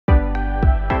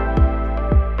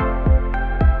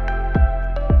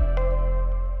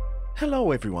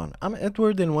Hello everyone, I'm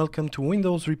Edward and welcome to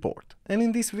Windows Report. And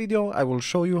in this video I will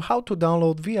show you how to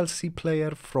download VLC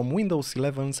player from Windows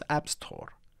 11's App Store.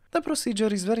 The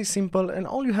procedure is very simple and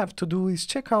all you have to do is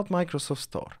check out Microsoft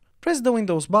Store. Press the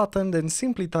Windows button, then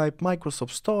simply type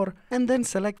Microsoft Store and then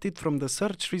select it from the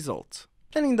search results.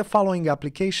 Then in the following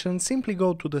application, simply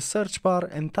go to the search bar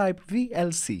and type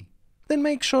VLC. Then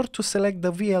make sure to select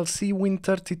the VLC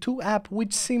Win32 app,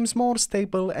 which seems more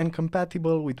stable and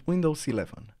compatible with Windows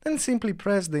 11. Then simply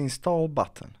press the install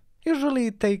button. Usually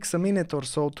it takes a minute or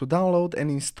so to download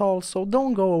and install, so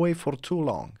don't go away for too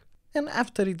long. And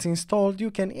after it's installed,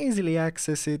 you can easily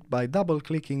access it by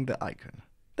double-clicking the icon.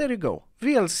 There you go,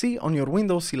 VLC on your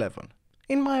Windows 11.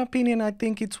 In my opinion, I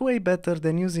think it's way better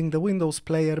than using the Windows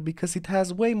player because it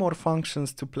has way more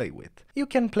functions to play with. You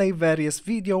can play various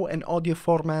video and audio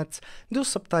formats, do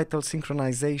subtitle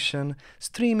synchronization,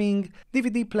 streaming,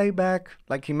 DVD playback,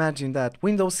 like imagine that,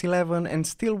 Windows 11 and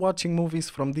still watching movies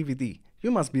from DVD.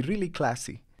 You must be really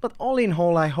classy. But all in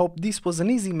all, I hope this was an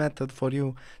easy method for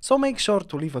you, so make sure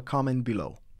to leave a comment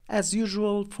below. As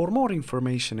usual, for more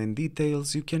information and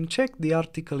details, you can check the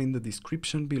article in the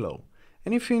description below.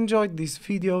 And if you enjoyed this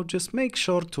video, just make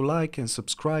sure to like and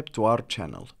subscribe to our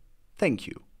channel. Thank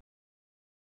you.